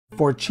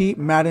For cheap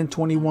Madden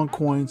 21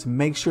 coins,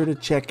 make sure to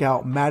check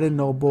out Madden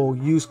Noble.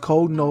 Use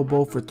code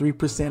NOBLE for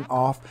 3%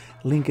 off.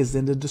 Link is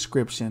in the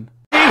description.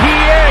 He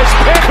is.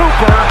 Pitt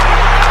Cooper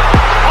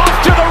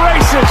off to the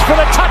races for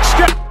the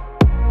touchdown.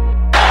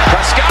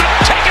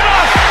 Prescott taken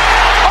off.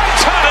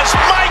 Thomas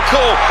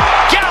Michael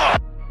Gallup.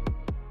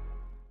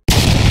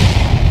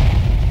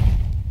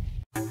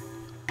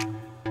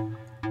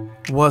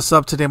 What's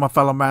up today, my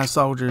fellow man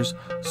soldiers?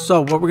 So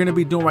what we're going to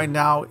be doing right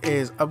now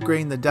is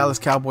upgrading the Dallas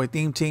Cowboy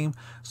theme team.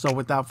 So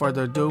without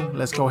further ado,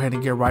 let's go ahead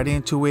and get right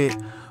into it.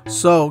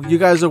 So you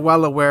guys are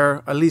well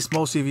aware, at least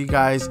most of you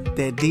guys,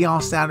 that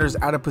Deion Sanders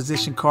out of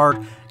position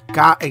card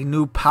got a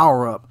new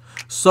power up.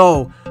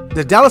 So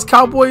the Dallas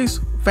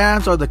Cowboys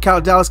fans, or the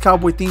Dallas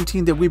Cowboy theme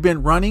team that we've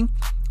been running,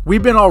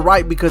 we've been all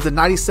right because the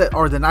 90 set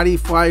or the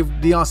 95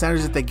 Deion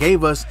Sanders that they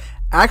gave us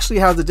actually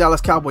has the Dallas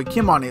Cowboy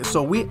Kim on it.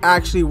 So we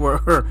actually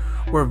were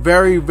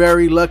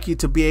very lucky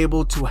to be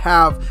able to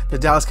have the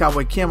Dallas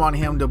Cowboy Kim on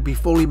him, to be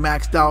fully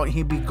maxed out and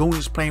he'd be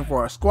goonish playing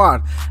for our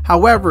squad.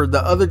 However,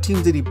 the other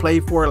teams that he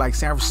played for, like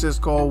San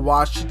Francisco,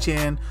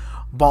 Washington,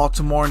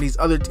 Baltimore, and these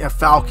other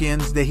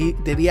Falcons that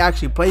he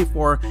actually played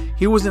for,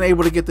 he wasn't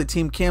able to get the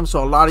team Kim.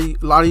 So a lot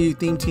of you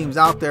theme teams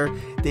out there,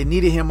 they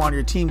needed him on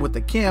your team with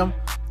the Kim,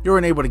 you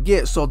weren't able to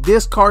get. So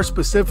this card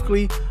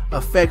specifically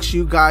affects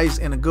you guys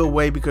in a good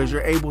way because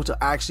you're able to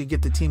actually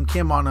get the team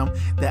Kim on them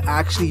that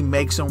actually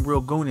makes them real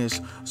goonish.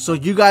 So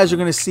you guys are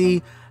going to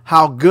see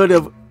how good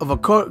of a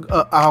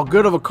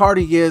card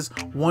he is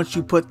once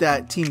you put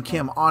that team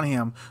Kim on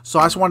him. So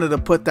I just wanted to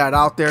put that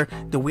out there,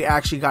 that we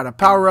actually got a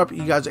power up.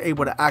 You guys are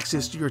able to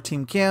access your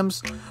team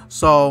Kims.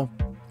 So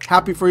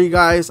happy for you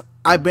guys.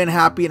 I've been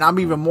happy, and I'm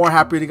even more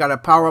happy to got a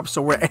power up,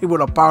 so we're able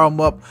to power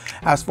them up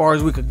as far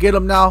as we could get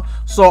them now.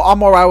 So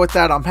I'm all right with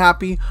that. I'm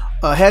happy.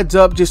 Heads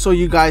up, just so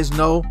you guys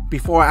know,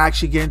 before I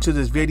actually get into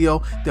this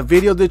video, the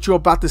video that you're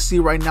about to see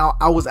right now,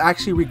 I was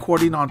actually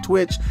recording on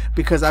Twitch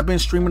because I've been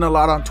streaming a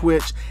lot on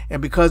Twitch, and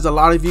because a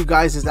lot of you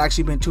guys has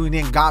actually been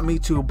tuning in, got me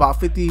to about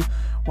 50.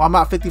 Well, I'm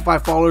at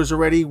 55 followers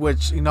already,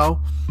 which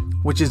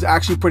is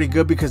actually pretty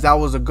good because that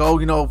was a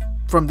goal.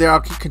 From there, I'll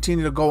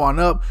continue to go on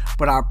up,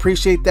 but I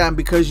appreciate that. And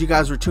because you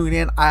guys were tuning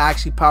in, I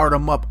actually powered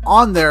them up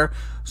on there.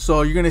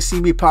 So you're going to see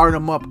me powering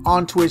them up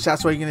on Twitch.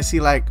 That's why you're going to see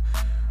like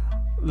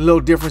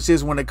little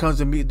differences when it comes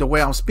to me, the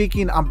way I'm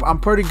speaking. I'm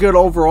pretty good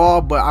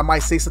overall, but I might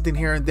say something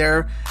here and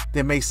there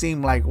that may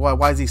seem like, well,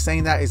 why is he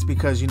saying that? It's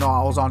because,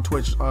 I was on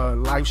Twitch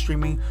live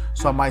streaming,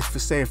 so I might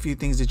say a few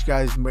things that you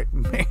guys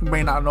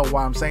may not know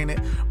why I'm saying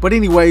it. But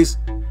anyways,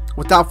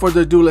 without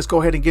further ado, let's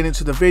go ahead and get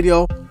into the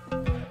video.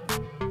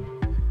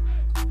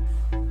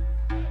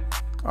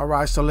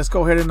 Alright, so let's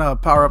go ahead and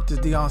power up this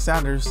Deion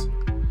Sanders.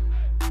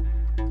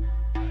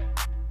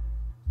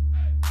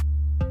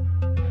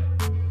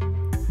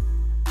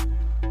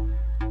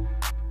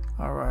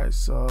 Alright,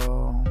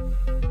 so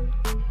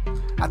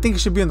I think it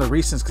should be in the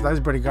recents because I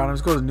just already got him.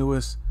 Let's go to the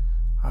newest,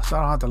 so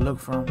I don't have to look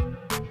for him.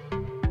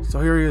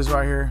 So here he is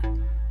right here.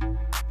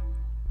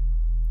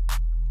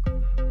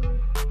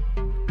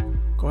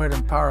 Go ahead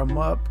and power him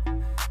up.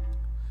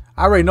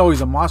 I already know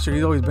he's a monster.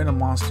 He's always been a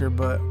monster,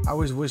 but I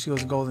always wish he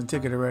was a golden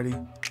ticket already.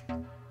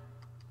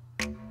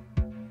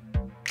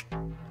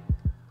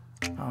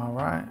 All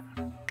right.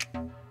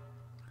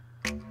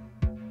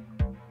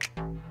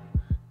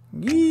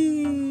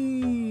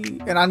 Yee!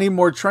 And I need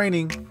more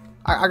training.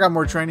 I got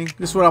more training.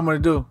 This is what I'm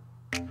going to do.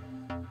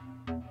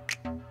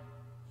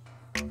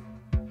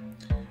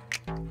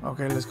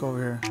 Okay, let's go over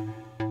here.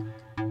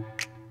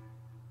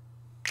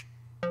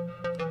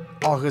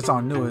 Oh, it's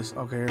on newest.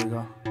 Okay, here we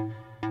go.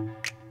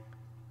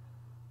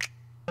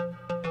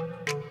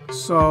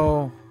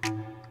 So,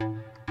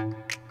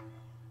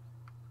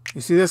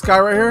 you see this guy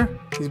right here?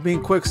 He's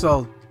being quick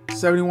sold.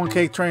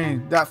 71K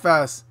training that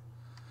fast.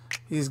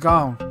 He's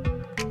gone.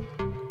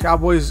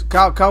 Cowboys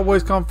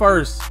come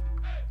first.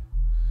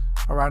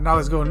 All right, now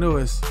let's go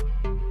newest. All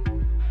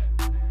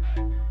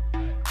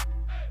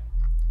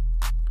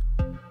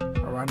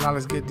right, now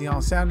let's get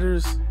Deion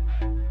Sanders.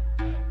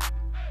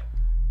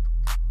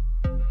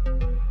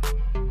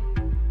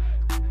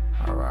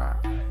 All right.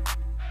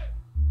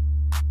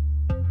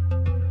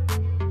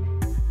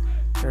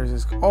 There's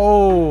this.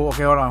 Oh,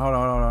 okay. Hold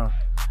on.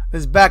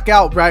 Let's back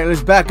out, right?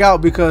 Let's back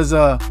out because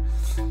I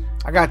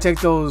gotta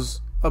take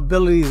those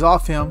abilities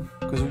off him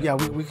because yeah,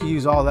 we can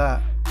use all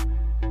that.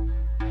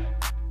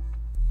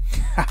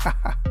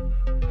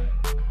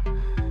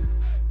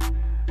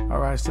 All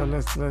right, so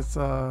let's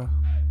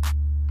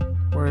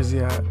where is he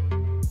at?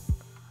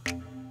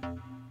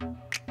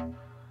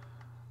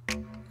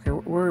 Okay,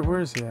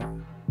 where is he at?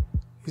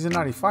 He's in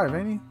 95,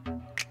 ain't he?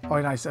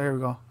 Oh, nice. Here we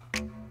go.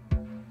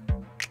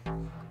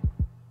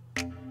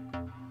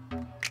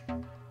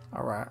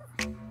 Alright,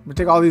 I'm gonna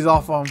take all these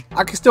off him.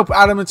 I can still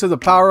add them into the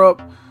power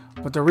up,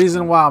 but the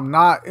reason why I'm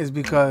not is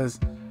because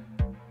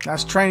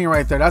that's training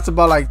right there. That's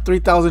about like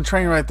 3,000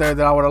 training right there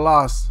that I would have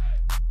lost.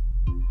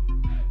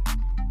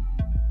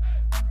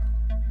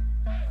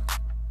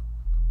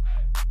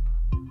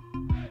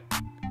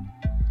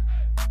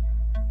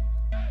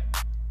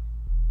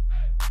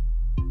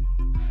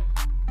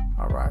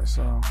 Alright,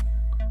 so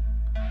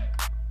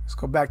let's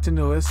go back to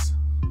newest.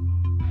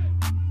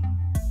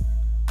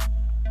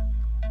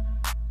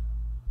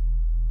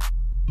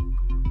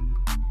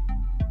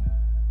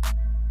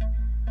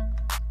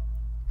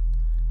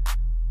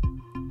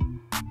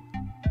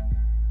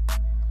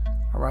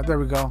 Alright, there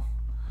we go.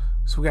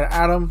 So we got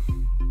Adam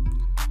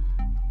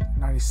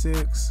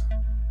 96.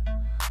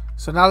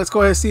 So now let's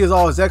go ahead and see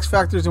all his X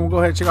factors, and we'll go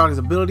ahead and check out his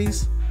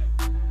abilities.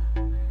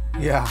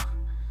 Yeah.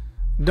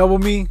 Double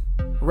me,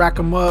 rack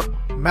him up,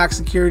 max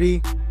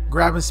security,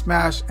 grab and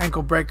smash,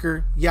 ankle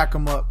breaker, yak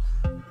him up.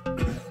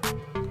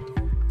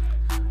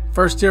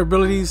 First tier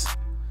abilities,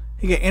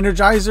 he get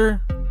Energizer,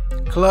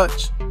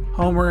 Clutch,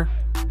 Homer,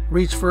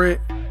 Reach for It,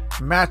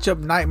 Matchup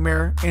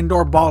Nightmare,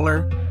 Indoor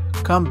Baller,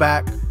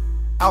 Comeback,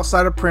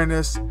 Outside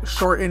Apprentice,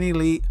 Short and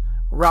Elite,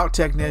 Route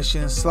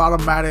Technician,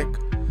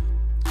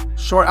 Slot-O-Matic,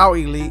 Short Out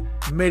Elite,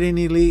 Mid and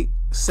Elite,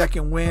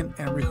 Second Win,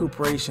 and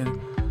Recuperation.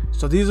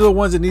 So these are the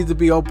ones that need to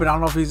be open. I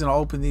don't know if he's gonna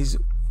open these.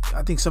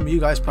 I think some of you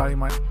guys probably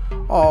might.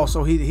 Oh,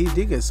 so he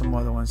did get some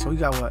other ones. So he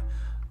got what?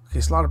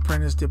 Okay, Slot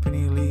Apprentice, Dip and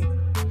Elite,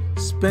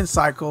 Spin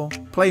Cycle,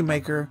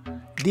 Playmaker,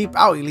 Deep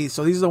Out Elite.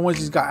 So these are the ones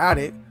he's got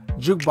added.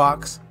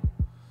 Jukebox,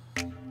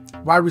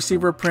 Wide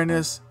Receiver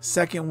Apprentice,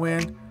 Second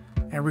Win,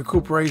 and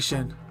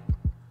Recuperation.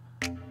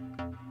 I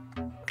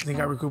think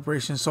I got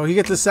Recuperation. So he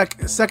gets the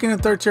second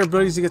and third tier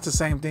abilities. He gets the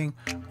same thing.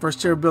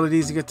 First tier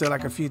abilities, he gets to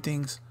like a few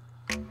things.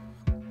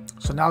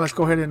 So now let's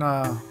go ahead and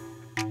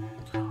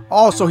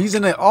oh, so he's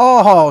in it.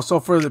 Oh, so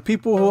for the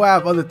people who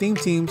have other theme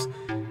teams,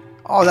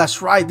 oh,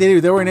 that's right,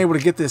 they weren't able to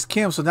get this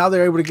Kim, so now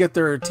they're able to get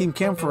their team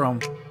Kim for him.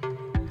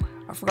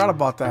 I forgot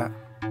about that.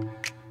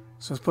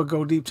 So let's put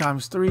Go Deep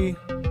 ×3.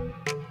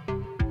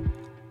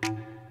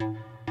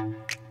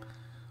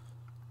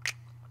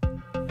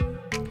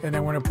 And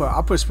then we're gonna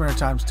I'll put Sprinter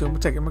 ×2. I'm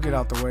gonna get it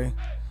out the way.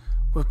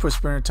 We'll put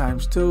Sprinter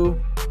 ×2.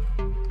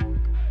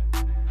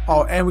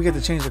 Oh, and we get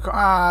to change the car.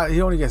 Ah,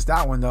 he only gets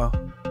that one though.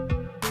 I'm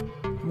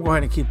gonna go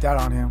ahead and keep that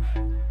on him.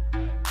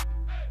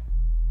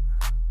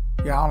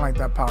 Yeah, I don't like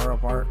that power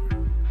up art.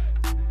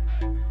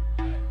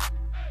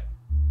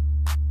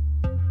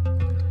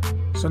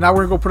 So now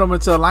we're gonna go put him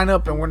into a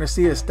lineup, and we're gonna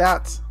see his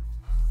stats.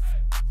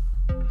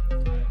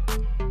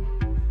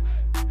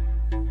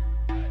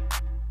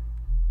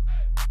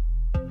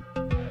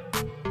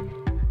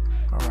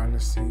 All right,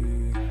 let's see.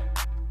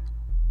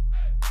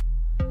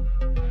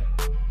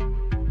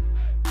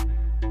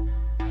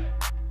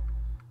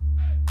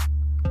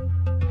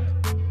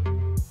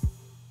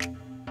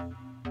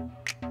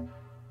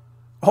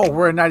 Oh,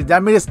 we're at 90.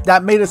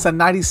 That made us a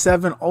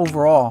 97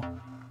 overall.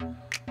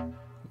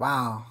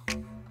 Wow.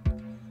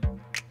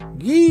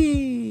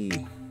 Yee.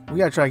 We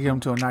gotta try to get him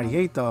to a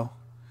 98 though.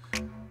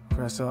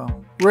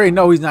 So we already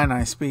know he's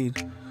 99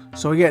 speed.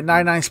 So we get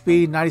 99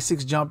 speed,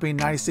 96 jumping,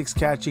 96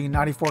 catching,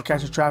 94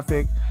 catching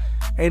traffic,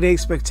 88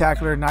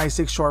 spectacular,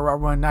 96 short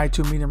route run,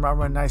 92 medium route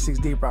run, 96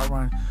 deep route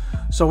run.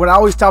 So what I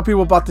always tell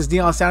people about this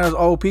Deion Sanders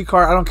OOP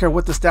card, I don't care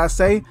what the stats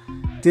say,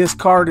 this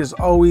card is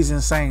always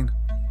insane.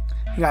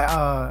 He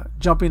got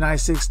jumping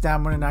 96,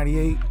 stamina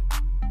 98,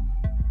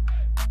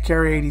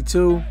 carry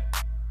 82,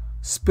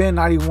 spin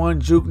 91,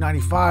 juke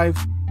 95,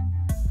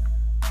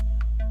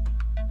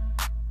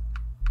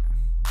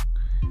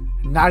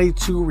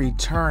 92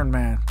 return,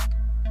 man.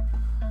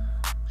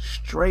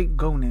 Straight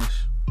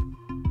goonish.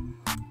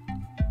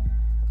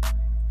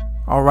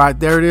 All right,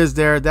 there it is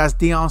there. That's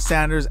Deion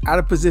Sanders out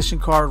of position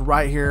card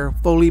right here,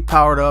 fully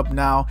powered up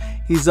now.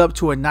 He's up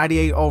to a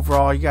 98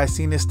 overall. You guys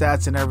seen his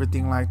stats and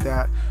everything like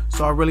that.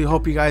 So I really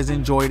hope you guys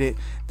enjoyed it.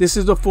 This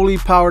is the fully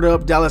powered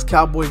up Dallas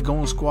Cowboys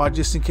Goon Squad.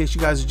 Just in case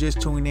you guys are just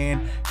tuning in,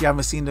 you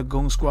haven't seen the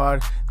Goon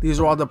Squad. These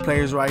are all the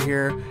players right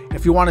here.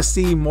 If you want to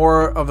see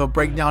more of a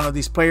breakdown of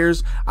these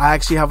players, I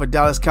actually have a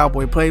Dallas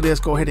Cowboy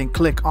playlist. Go ahead and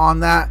click on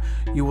that.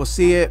 You will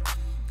see it,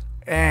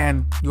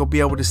 and you'll be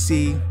able to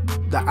see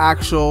the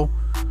actual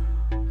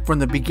from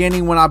the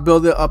beginning when I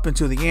build it up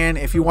into the end.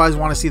 If you guys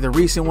want to see the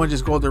recent one,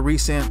 just go to the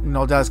recent,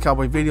 Dallas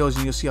Cowboy videos,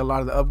 and you'll see a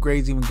lot of the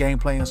upgrades, even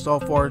gameplay and so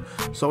forth.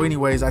 So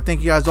anyways, I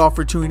thank you guys all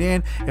for tuning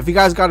in. If you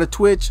guys got a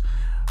Twitch,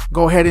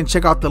 go ahead and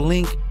check out the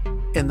link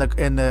in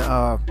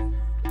the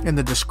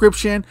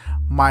description.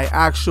 My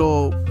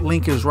actual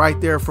link is right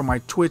there for my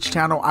Twitch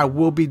channel. I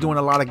will be doing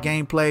a lot of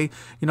gameplay.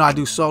 I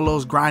do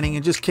solos, grinding,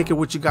 and just kick it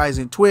with you guys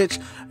in Twitch.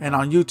 And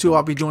on YouTube,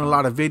 I'll be doing a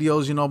lot of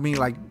videos,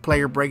 like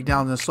player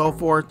breakdowns and so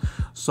forth.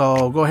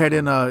 So go ahead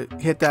and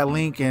hit that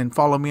link and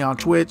follow me on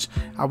Twitch.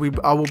 I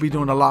will be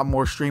doing a lot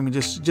more streaming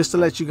just to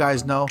let you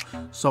guys know.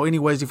 So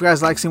anyways, if you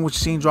guys like seeing what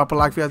you've seen, drop a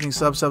like. If you guys need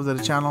sub to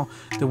the channel,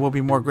 there will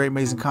be more great,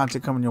 amazing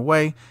content coming your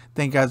way.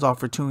 Thank you guys all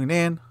for tuning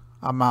in.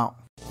 I'm out.